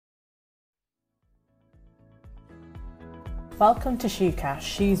Welcome to SHOOCAST,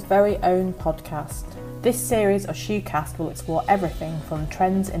 Shoe's very own podcast. This series of SHOOCAST will explore everything from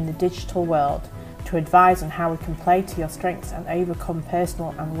trends in the digital world to advise on how we can play to your strengths and overcome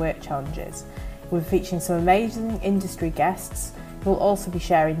personal and work challenges. We're featuring some amazing industry guests who will also be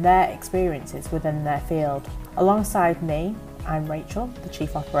sharing their experiences within their field. Alongside me, I'm Rachel, the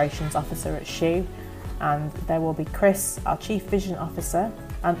Chief Operations Officer at Shoe, and there will be Chris, our Chief Vision Officer,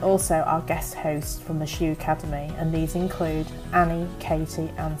 and also our guest hosts from the Shoe Academy, and these include Annie, Katie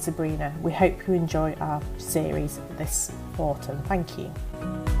and Sabrina. We hope you enjoy our series this autumn. Thank you.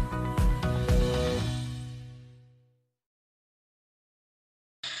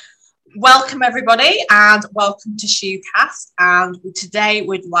 Welcome everybody and welcome to SHOOCAST, and today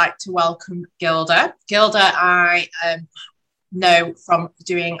we'd like to welcome Gilda. Gilda I know from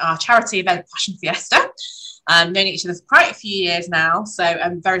doing our charity event Fashion Fiesta. Known each other for quite a few years now, so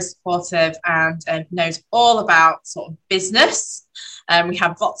I'm very supportive and knows all about sort of business. We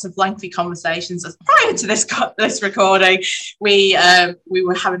have lots of lengthy conversations. Prior to this recording, we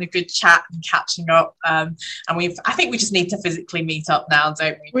were having a good chat and catching up, and I think we just need to physically meet up now,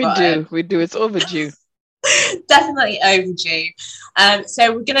 don't we? We do. It's overdue. Definitely overdue.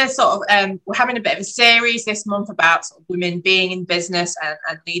 So we're going to we're having a bit of a series this month about sort of women being in business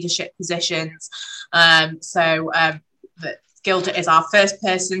and leadership positions. Gilda is our first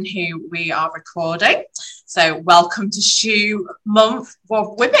person who we are recording. So welcome to Shoe Month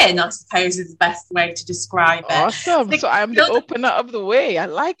for Women, I suppose is the best way to describe it. Awesome. So I'm the opener of the way. I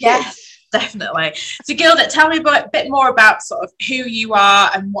like it. Yes, definitely. So Gilda, tell me a bit more about sort of who you are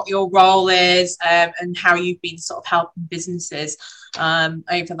and what your role is, and how you've been sort of helping businesses over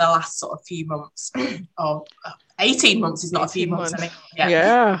the last sort of few months. Or 18 months is not a few months.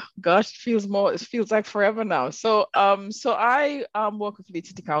 Yeah. Gosh, it feels like forever now. So I work with Leeds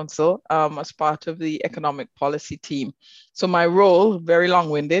City Council as part of the economic policy team. So my role, very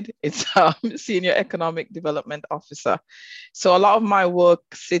long-winded, it's Senior Economic Development Officer. So a lot of my work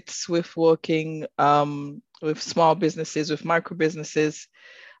sits with working with small businesses, with micro businesses,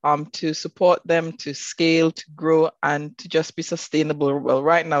 to support them to scale, to grow, and to just be sustainable. Well,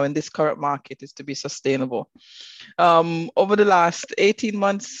 right now in this current market is to be sustainable. Over the last 18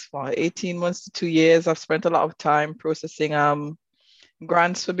 months to 2 years, I've spent a lot of time processing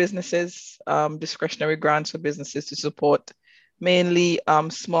grants for businesses, discretionary grants for businesses to support mainly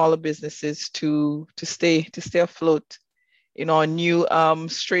smaller businesses to stay afloat in our new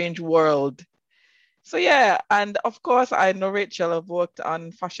strange world. So yeah, and of course, I know Rachel. I've worked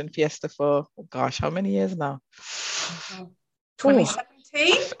on Fashion Fiesta for, how many years now?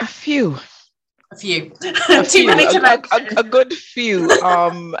 2017? A few. Too many to mention. A good few.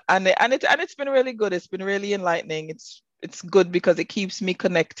 And it's been really good. It's been really enlightening. It's good because it keeps me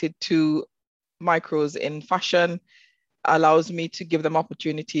connected to micros in fashion, allows me to give them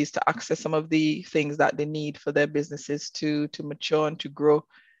opportunities to access some of the things that they need for their businesses to mature and to grow.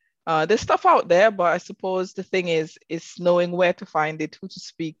 There's stuff out there, but I suppose the thing is knowing where to find it, who to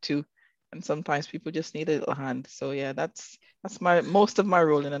speak to, and sometimes people just need a little hand. So yeah, that's most of my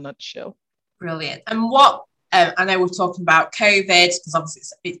role in a nutshell. Brilliant. And what I know we're talking about COVID because obviously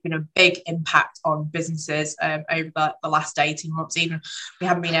it's been a big impact on businesses over the last 18 months. Even we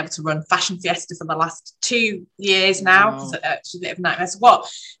haven't been able to run Fashion Fiesta for the last 2 years now because it's a bit of a nightmare. So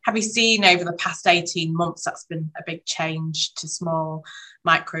what have you seen over the past 18 months that's been a big change to small,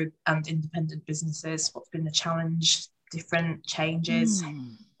 micro and independent businesses? What's been the challenge, different changes?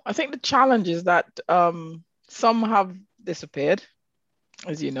 I think the challenge is that some have disappeared.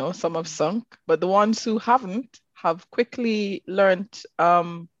 As you know, some have sunk, but the ones who haven't have quickly learned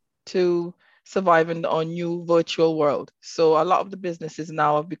to survive in our new virtual world. So a lot of the businesses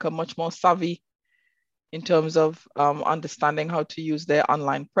now have become much more savvy in terms of understanding how to use their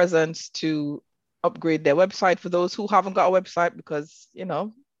online presence to upgrade their website for those who haven't got a website because,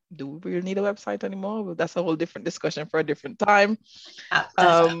 do we really need a website anymore? Well, that's a whole different discussion for a different time.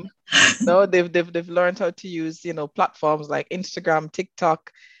 No, they've learned how to use, platforms like Instagram,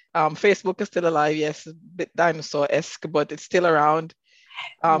 TikTok. Facebook is still alive, yes, a bit dinosaur-esque, but it's still around.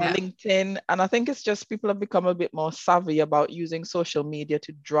 LinkedIn. And I think it's just people have become a bit more savvy about using social media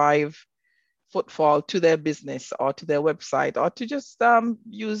to drive footfall to their business or to their website, or to just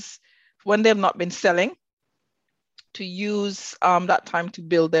use when they've not been selling, to use that time to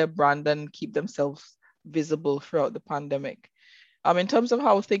build their brand and keep themselves visible throughout the pandemic. In terms of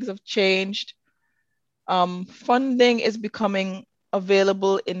how things have changed, funding is becoming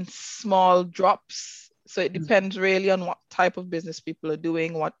available in small drops. So it depends really on what type of business people are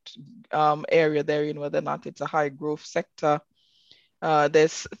doing, what area they're in, whether or not it's a high growth sector.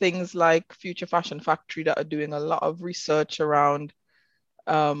 There's things like Future Fashion Factory that are doing a lot of research around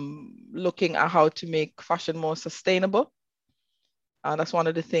looking at how to make fashion more sustainable. And that's one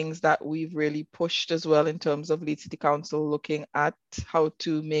of the things that we've really pushed as well in terms of Leeds City Council, looking at how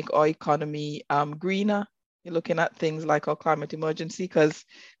to make our economy greener. You're looking at things like our climate emergency, because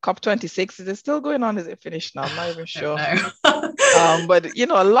COP26 is it still going on? Is it finished now? I'm not even sure. But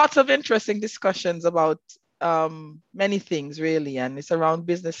lots of interesting discussions about many things really, and it's around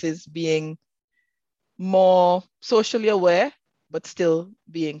businesses being more socially aware, but still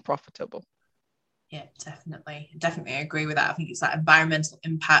being profitable. Yeah, definitely agree with that. I think it's that environmental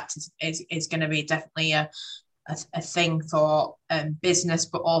impact is going to be definitely a thing for business,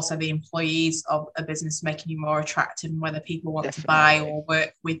 but also the employees of a business, making you more attractive and whether people want to buy or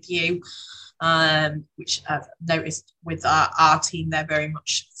work with you. Which I've noticed with our team, they're very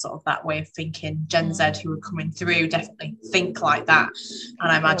much sort of that way of thinking. Gen Z who are coming through definitely think like that,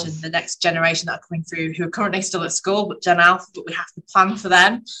 and I imagine the next generation that are coming through who are currently still at school, but Gen Alpha, but we have to plan for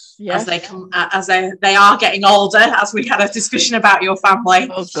them as they come, as they are getting older, as we had a discussion about your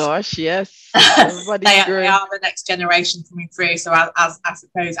family. Oh gosh, yes. They are the next generation coming through. So as I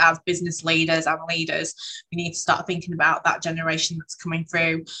suppose as business leaders and leaders, we need to start thinking about that generation that's coming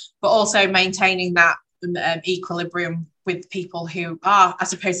through, but also maintaining that equilibrium with people who are, I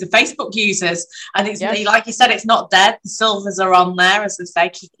suppose, the Facebook users. And it's like you said, it's not dead. The silvers are on there, as they say,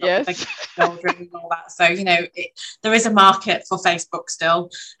 keep up the children and all that. So, there is a market for Facebook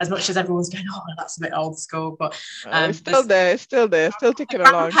still, as much as everyone's going, oh, that's a bit old school. But it's still there, still ticking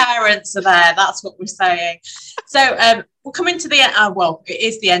along. Parents are there, that's what we're saying. So we're coming to the it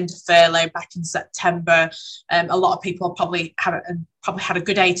is the end of furlough back in September. A lot of people probably had a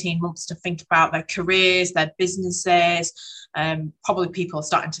good 18 months to think about their careers, their businesses. Probably people are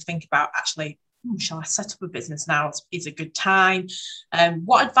starting to think about actually, shall I set up a business now? Is a good time.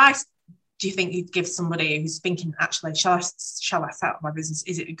 What advice do you think you'd give somebody who's thinking, actually, shall I set up my business?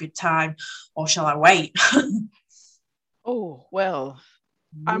 Is it a good time, or shall I wait? Oh well,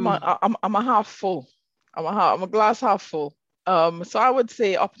 I'm a half full. I'm a glass half full. So I would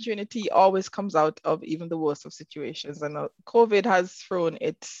say opportunity always comes out of even the worst of situations, and COVID has thrown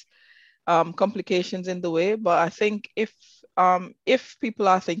its complications in the way. But I think if people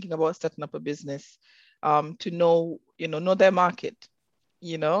are thinking about setting up a business, to know their market.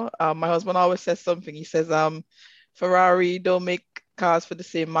 My husband always says something. He says, Ferrari don't make cars for the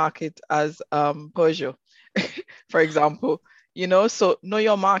same market as Peugeot, for example. So know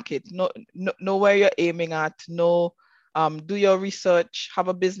your market, know where you're aiming at, do your research, have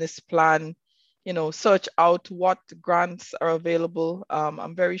a business plan, search out what grants are available.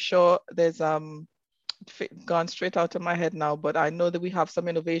 I'm very sure there's gone straight out of my head now, but I know that we have some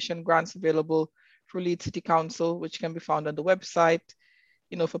innovation grants available through Leeds City Council, which can be found on the website,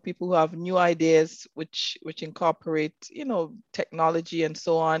 for people who have new ideas, which incorporate, technology and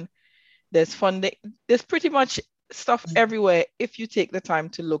so on. There's funding, there's pretty much stuff everywhere if you take the time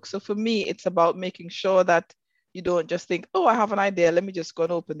to look. So for me, it's about making sure that you don't just think, oh, I have an idea, let me just go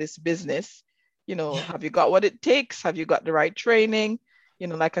and open this business. Have you got what it takes? Have you got the right training?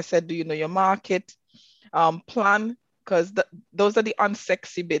 Like I said, do you know your market? Plan, because those are the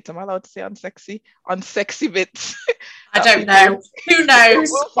unsexy bits. Am I allowed to say unsexy? Unsexy bits. I don't know. Who knows?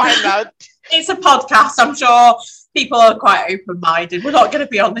 We'll find out. It's a podcast. I'm sure people are quite open-minded. We're not going to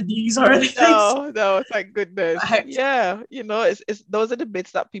be on the news or anything. No, thank goodness. Yeah, it's those are the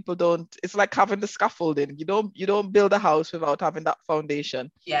bits that people don't. It's like having the scaffolding. You don't build a house without having that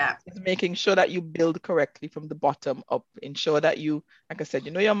foundation. Yeah, it's making sure that you build correctly from the bottom up. Ensure that you, like I said,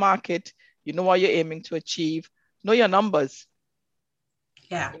 your market. What you're aiming to achieve. Know your numbers.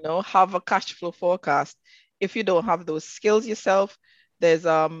 Yeah. Have a cash flow forecast. If you don't have those skills yourself,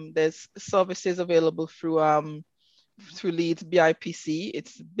 there's services available through Leeds BIPC.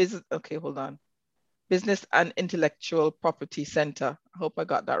 It's business. Okay, hold on. Business and Intellectual Property Center. I hope I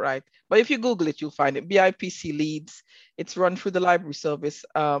got that right. But if you Google it, you'll find it. BIPC Leeds. It's run through the library service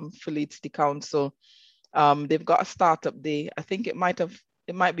for Leeds City Council. They've got a startup day. I think it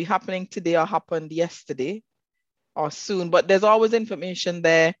might be happening today or happened yesterday or soon, but there's always information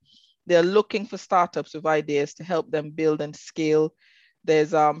there. They're looking for startups with ideas to help them build and scale.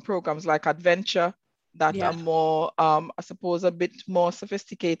 There's programs like Adventure that are more, I suppose, a bit more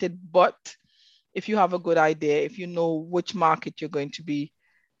sophisticated, but if you have a good idea, if you know which market you're going to be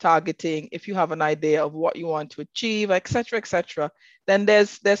targeting, if you have an idea of what you want to achieve, etc., then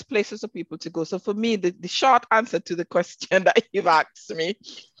there's places for people to go. So for me, the short answer to the question that you've asked me,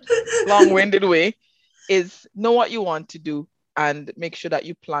 long-winded way, is know what you want to do and make sure that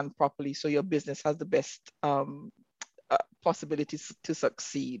you plan properly so your business has the best possibilities to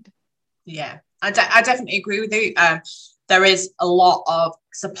succeed. Yeah, I definitely agree with you. There is a lot of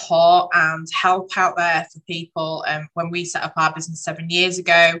support and help out there for people. When we set up our business 7 years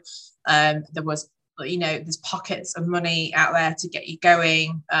ago, there was, there's pockets of money out there to get you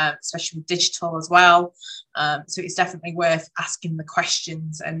going, especially with digital as well. So it's definitely worth asking the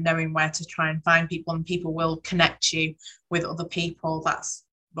questions and knowing where to try and find people, and people will connect you with other people. That's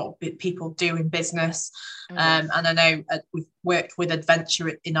what people do in business. And I know we've worked with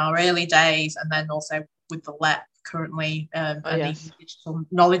Adventure in our early days, and then also with the LEP currently, and the digital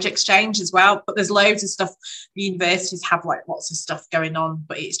knowledge exchange as well. But there's loads of stuff. The universities have like lots of stuff going on,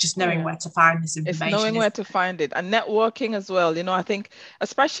 but it's just knowing where to find this information. It's knowing where to find it, and networking as well. I think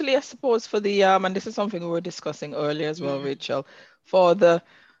especially, I suppose, for the and this is something we were discussing earlier as well, Rachel, for the,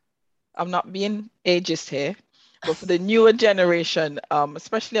 I'm not being ageist here, but for the newer generation,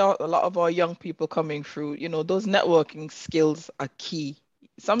 especially a lot of our young people coming through, those networking skills are key.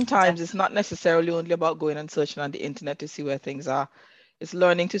 Sometimes it's not necessarily only about going and searching on the internet to see where things are. It's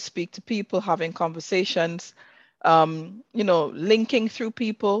learning to speak to people, having conversations, linking through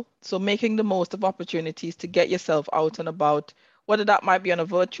people. So making the most of opportunities to get yourself out and about, whether that might be on a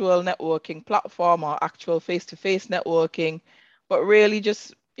virtual networking platform or actual face-to-face networking, but really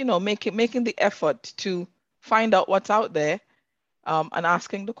just, making the effort to find out what's out there, and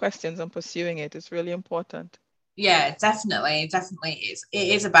asking the questions and pursuing it is really important. Yeah, definitely. It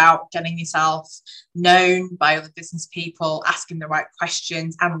is about getting yourself known by other business people, asking the right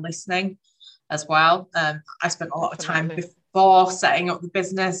questions and listening as well. I spent a lot of time before setting up the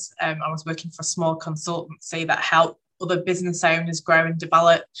business. I was working for a small consultancy that helped other business owners grow and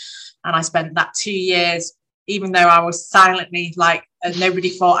develop. And I spent that 2 years, even though I was silently nobody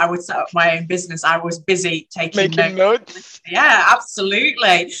thought I would set up my own business, I was busy making notes. Yeah,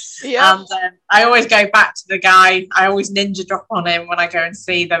 absolutely. Yeah. And I always go back to the guy. I always ninja drop on him when I go and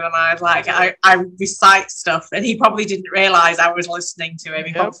see them, and I recite stuff, and he probably didn't realize I was listening to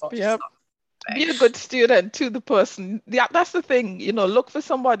him. Be a good student to the person. Yeah, that's the thing. Look for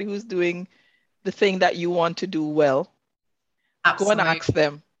somebody who's doing the thing that you want to do well. Absolutely. Go and ask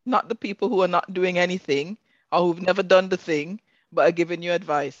them, not the people who are not doing anything or who've never done the thing but are giving you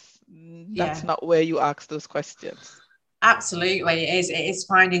advice. That's not where you ask those questions. Absolutely. It is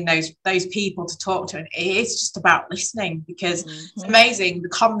finding those people to talk to, and it is just about listening, because it's amazing the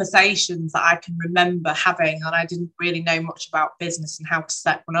conversations that I can remember having, and I didn't really know much about business and how to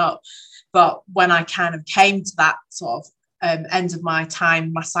set one up. But when I kind of came to that sort of end of my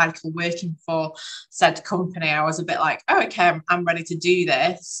cycle working for said company, I was a bit like, oh, okay, I'm ready to do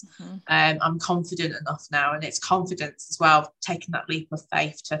this. I'm confident enough now, and it's confidence as well, taking that leap of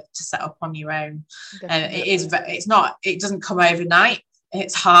faith to set up on your own. It doesn't come overnight.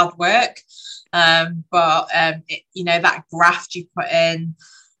 It's hard work, but that graft you put in,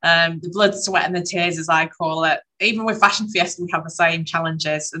 the blood, sweat and the tears, as I call it. Even with Fashion Fiesta, we have the same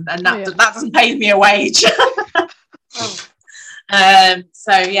challenges, and that doesn't pay me a wage.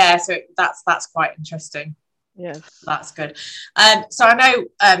 So that's quite interesting. Yes, that's good. So I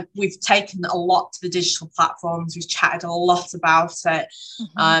know we've taken a lot to the digital platforms. We've chatted a lot about it.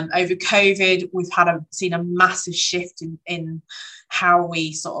 Over COVID, we've seen a massive shift in how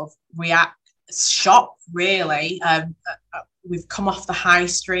we sort of shop. Really, we've come off the high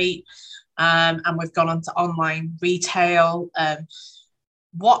street, and we've gone onto online retail.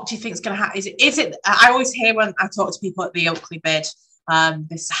 What do you think is going to happen? Is it? I always hear when I talk to people at the Oakley bid,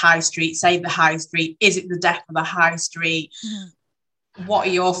 this high street, save the high street. Is it the death of the high street? What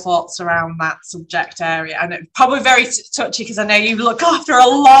are your thoughts around that subject area? I know probably very touchy, because I know you look after a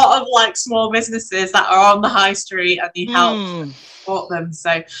lot of small businesses that are on the high street, and you help support them.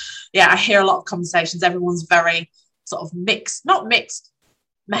 So yeah, I hear a lot of conversations. Everyone's very sort of not mixed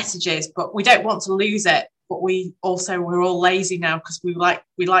messages, but we don't want to lose it. But we're all lazy now, because we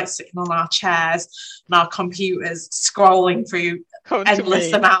like sitting on our chairs and our computers scrolling through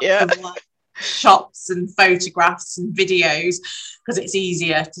endless amounts of shops and photographs and videos, because it's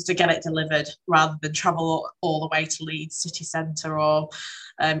easier to get it delivered rather than travel all the way to Leeds city centre, or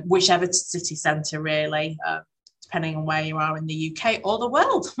whichever city centre really, depending on where you are in the UK or the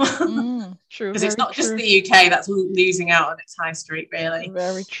world. True. Because it's not just the UK that's losing out on its high street, really.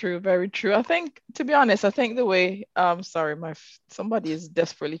 Very true. I think, to be honest, the way, sorry, somebody is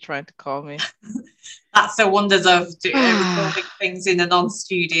desperately trying to call me. That's the wonders of recording things in a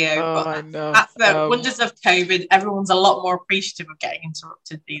non-studio. Oh, But I know. that's the wonders of COVID. Everyone's a lot more appreciative of getting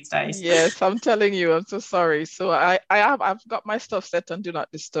interrupted these days. Yes, I'm telling you, I'm so sorry. So I've got my stuff set on Do Not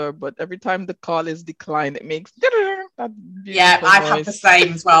Disturb, but every time the call is declined, it makes that beautiful I've noise. had the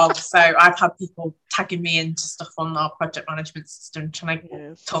same as well. So I've had people tagging me into stuff on our project management system trying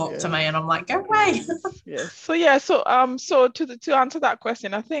to talk to me, and I'm like, go away. Yes. So to answer that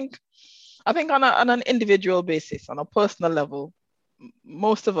question, I think on an individual basis, on a personal level,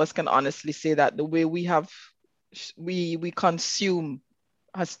 most of us can honestly say that the way we consume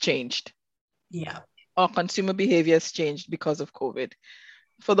has changed. Yeah. Our consumer behavior has changed because of COVID.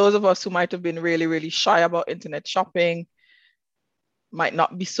 For those of us who might have been really, really shy about internet shopping, might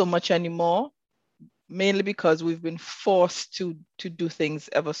not be so much anymore, mainly because we've been forced to do things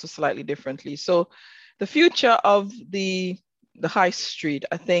ever so slightly differently. So the future of the high street,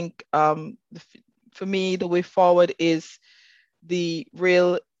 I think for me, the way forward is the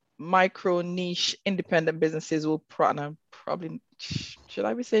real micro niche independent businesses will probably, should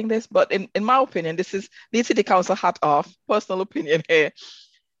I be saying this? But in my opinion, this is the city council hat off, personal opinion here.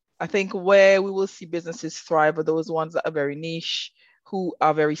 I think where we will see businesses thrive are those ones that are very niche, who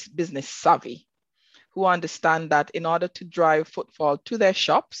are very business savvy, who understand that in order to drive footfall to their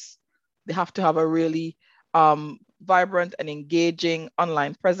shops, they have to have a really vibrant and engaging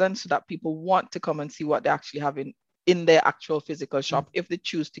online presence so that people want to come and see what they actually have in their actual physical shop if they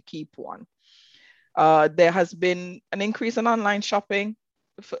choose to keep one. There has been an increase in online shopping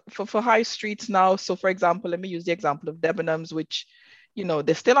for high streets now. So for example, let me use the example of Debenhams, which,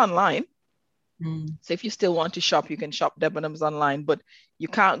 they're still online. So if you still want to shop, you can shop Debenhams online, but you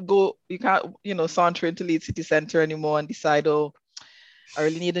can't saunter into Leeds City Centre anymore and decide, oh, I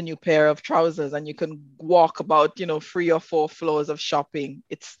really need a new pair of trousers, and you can walk about, 3 or 4 floors of shopping.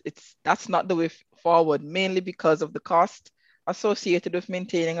 That's not the way forward, mainly because of the cost associated with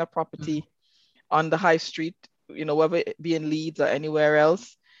maintaining a property on the high street, whether it be in Leeds or anywhere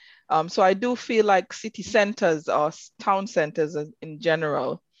else. So I do feel like city centers or town centers in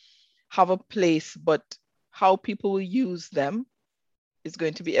general have a place, but how people will use them is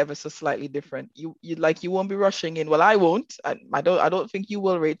going to be ever so slightly different. You won't be rushing in. Well, I won't. I don't think you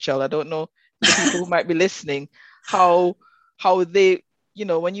will, Rachel. I don't know the people who might be listening, how they,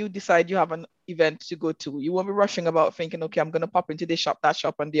 when you decide you have an event to go to, you won't be rushing about thinking, okay, I'm going to pop into this shop, that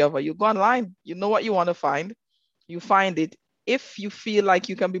shop, and the other. You go online. You know what you want to find. You find it. If you feel like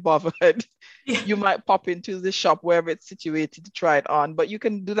you can be bothered, you might pop into the shop wherever it's situated to try it on, but you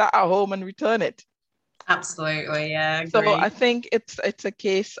can do that at home and return it. Absolutely, yeah. So I think it's a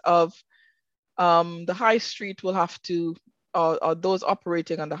case of the high street will have to, or those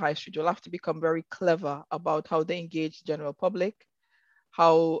operating on the high street will have to become very clever about how they engage the general public,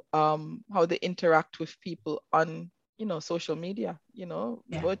 how they interact with people on, social media,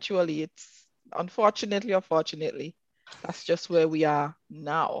 virtually. It's unfortunately or fortunately, that's just where we are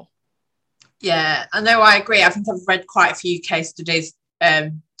now. Yeah, I know, I agree. I think I've read quite a few case studies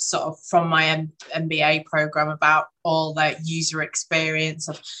sort of from my MBA program about all the user experience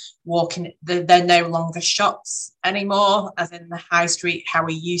of walking. They're no longer shops anymore, as in the high street, how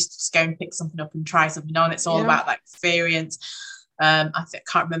we used to just go and pick something up and try something on. It's all about that experience. I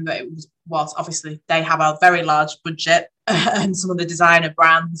can't remember, it was obviously they have a very large budget and some of the designer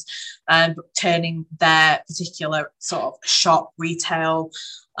brands, but turning their particular sort of shop retail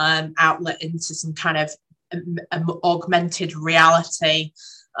outlet into some kind of augmented reality,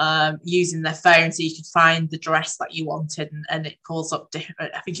 using their phone so you could find the dress that you wanted, and it pulls up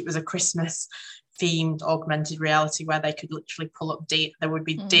different. I think it was a Christmas themed augmented reality where they could literally pull up deer. There would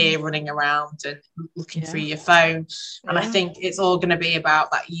be deer running around and looking through your phone. And I think it's all going to be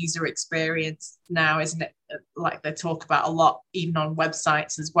about that user experience now, isn't it? Like they talk about a lot, even on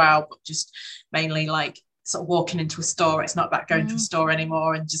websites as well, but just mainly like sort of walking into a store. It's not about going to a store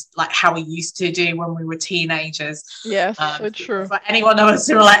anymore, and just like how we used to do when we were teenagers. Yes, so true. For anyone of a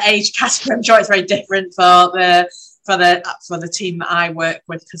similar age category, I'm sure it's very different for the team that I work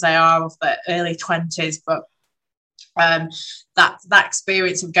with, because they are of the early 20s, but that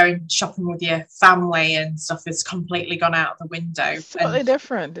experience of going shopping with your family and stuff has completely gone out the window. It's totally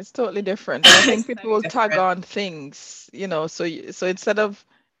different. It's totally different. And I think people will tag on things, so instead of,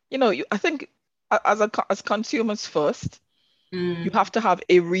 I think as consumers first, you have to have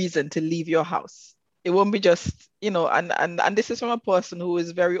a reason to leave your house. It won't be just, and this is from a person who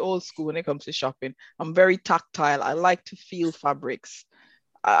is very old school when it comes to shopping. I'm very tactile. I like to feel fabrics.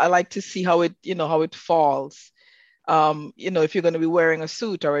 I like to see how it falls. If you're going to be wearing a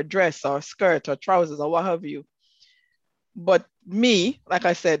suit or a dress or a skirt or trousers or what have you. But me, like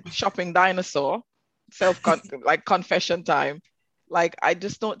I said, shopping dinosaur, like confession time. Like, I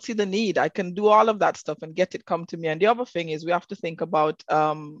just don't see the need. I can do all of that stuff and get it come to me. And the other thing is we have to think about,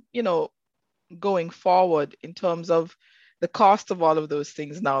 going forward in terms of the cost of all of those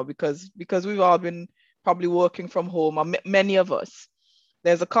things now, because we've all been probably working from home, or many of us.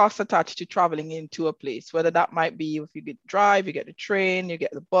 There's a cost attached to traveling into a place, whether that might be if you get drive, you get the train, you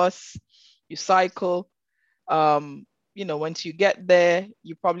get the bus, you cycle. Once you get there,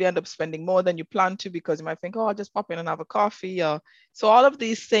 you probably end up spending more than you plan to, because you might think, oh, I'll just pop in and have a coffee. So all of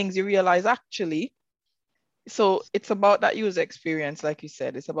these things you realize actually, so it's about that user experience, like you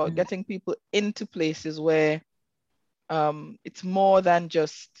said. It's about getting people into places where it's more than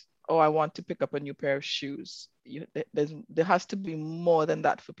just, oh, I want to pick up a new pair of shoes. There has to be more than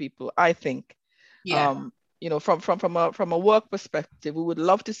that for people, I think. Yeah. From a work perspective, we would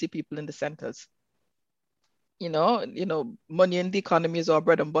love to see people in the centers. Money in the economy is our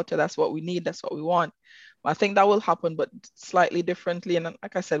bread and butter. That's what we need. That's what we want. I think that will happen, but slightly differently. And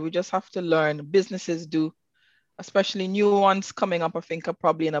like I said, we just have to learn. Businesses do, especially new ones coming up, I think are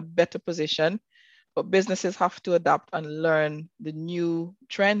probably in a better position. But businesses have to adapt and learn the new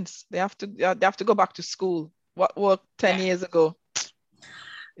trends. They have to go back to school. What worked 10 years ago?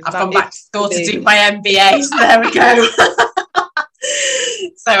 I've gone back to school to do my MBA. So there we go.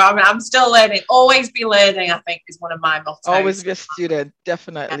 So I'm still learning. Always be learning, I think, is one of my mottos. Always be a student,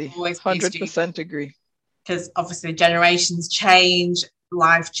 definitely. Yeah, always 100% agree. Because obviously generations change,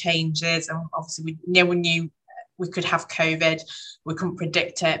 life changes, and obviously we knew we could have COVID. We couldn't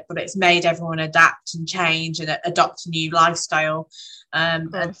predict it, but it's made everyone adapt and change and adopt a new lifestyle. I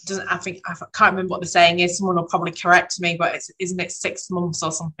can't remember what the saying is. Someone will probably correct me, but isn't it 6 months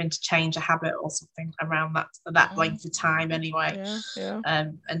or something to change a habit or something around that length of time anyway? Yeah.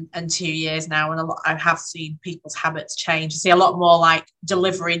 And 2 years now, and I have seen people's habits change. I see a lot more like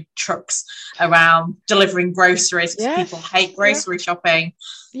delivery trucks around delivering groceries. Yes. People hate grocery shopping.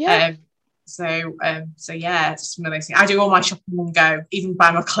 Yeah. So yeah, it's just one of those things. I do all my shopping in one go, even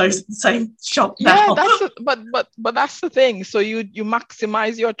buy my clothes at the same shop now. Yeah, but that's the thing. So you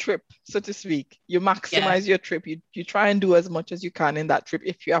maximize your trip, so to speak. You maximize your trip. You try and do as much as you can in that trip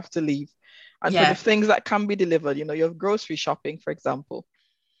if you have to leave. And for the things that can be delivered, your grocery shopping, for example.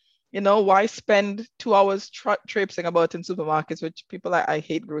 Why spend 2 hours traipsing about in supermarkets, which people I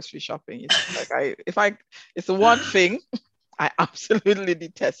hate grocery shopping. It's like it's the one thing I absolutely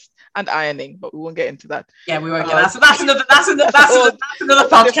detest, and ironing, but we won't get into that. Yeah, we won't get that. So that's another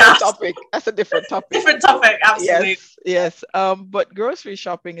podcast. Topic. That's a different topic. Different topic, absolutely. Yes. But grocery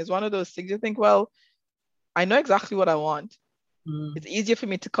shopping is one of those things you think, well, I know exactly what I want. It's easier for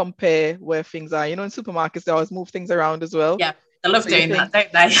me to compare where things are. In supermarkets, they always move things around as well. Yeah, they love doing that,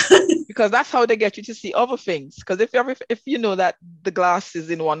 don't they? Because that's how they get you to see other things. Because if you know that the glass is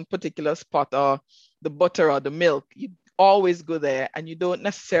in one particular spot, or the butter or the milk, you always go there, and you don't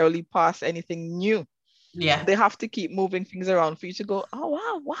necessarily pass anything new. Yeah, they have to keep moving things around for you to go,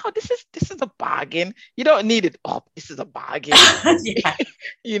 oh wow, this is a bargain. You don't need it. Oh, this is a bargain. Yeah.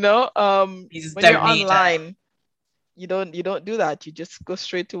 When you're online, you don't do that. You just go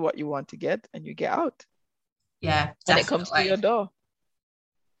straight to what you want to get, and you get out. Yeah, and it comes to your door.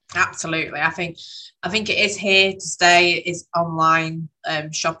 Absolutely. I think it is here to stay. It is online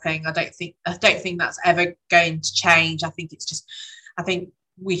shopping. I don't think that's ever going to change. I think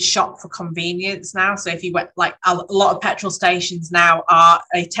we shop for convenience now. So if you went, like a lot of petrol stations now are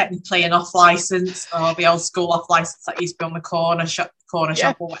technically an off license, or the old school off license that used to be on the corner shop or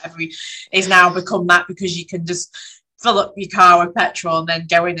whatever, is now become that, because you can just fill up your car with petrol and then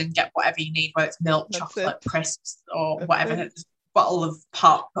go in and get whatever you need, whether it's milk, chocolate, crisps, or whatever. Bottle of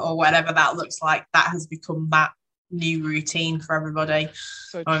pop or whatever that looks like. That has become that new routine for everybody.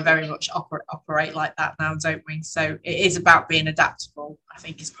 So we very much operate like that now, don't we? So it is about being adaptable. I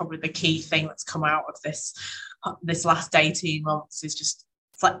think is probably the key thing that's come out of this last 18 months, is just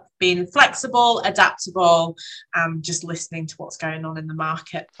being flexible, adaptable, and just listening to what's going on in the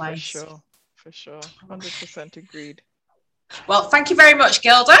marketplace. For sure 100% agreed. Well, thank you very much,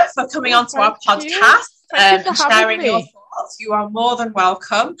 Gilda, for coming on to our podcast and sharing your thoughts. You are more than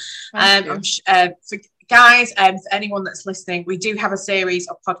welcome. For guys, and for anyone that's listening, we do have a series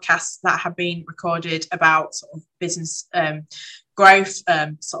of podcasts that have been recorded about sort of business growth,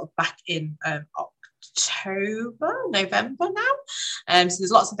 sort of back in November now. So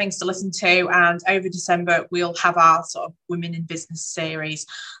there's lots of things to listen to, and over December we'll have our sort of Women in Business series.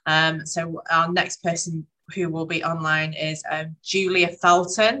 So our next person who will be online is Julia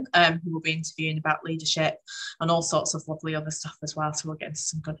Felton, who will be interviewing about leadership and all sorts of lovely other stuff as well. So we'll get into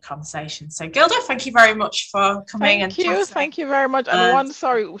some good conversations. So Gilda, thank you very much for coming. Thank you very much. And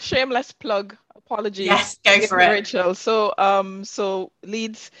shameless plug, a Apologies. Yes, go for it, Rachel. So so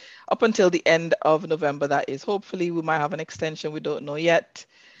leads up until the end of November, that is. Hopefully we might have an extension, we don't know yet.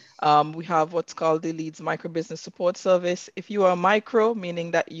 We have what's called the Leads Micro Business Support Service. If you are micro,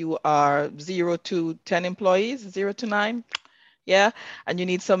 meaning that you are 0 to 10 employees, 0 to 9, yeah, and you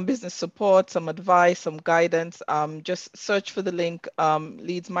need some business support, some advice, some guidance, just search for the link,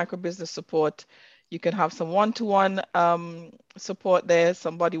 Leads Micro Business Support. You can have some one-to-one support there.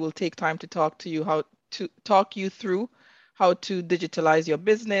 Somebody will take time to talk to you, how to talk you through how to digitalize your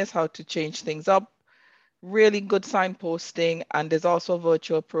business, how to change things up. Really good signposting, and there's also a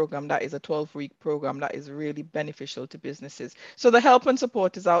virtual program that is a 12-week program that is really beneficial to businesses. So the help and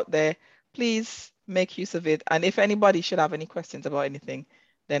support is out there. Please make use of it. And if anybody should have any questions about anything,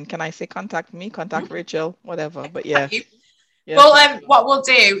 then can I say contact me, contact Rachel, whatever. But yeah. Yes, well, what we'll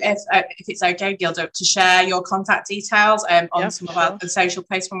do, if it's okay, Gilda, to share your contact details on some of our social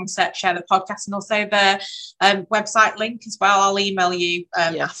posts when we share the podcast, and also the website link as well. I'll email you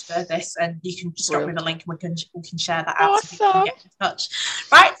after this, and you can just drop me the link, and we can share that out so you can get in touch.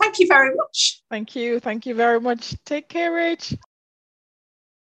 Right, thank you very much. Thank you very much. Take care, Rach.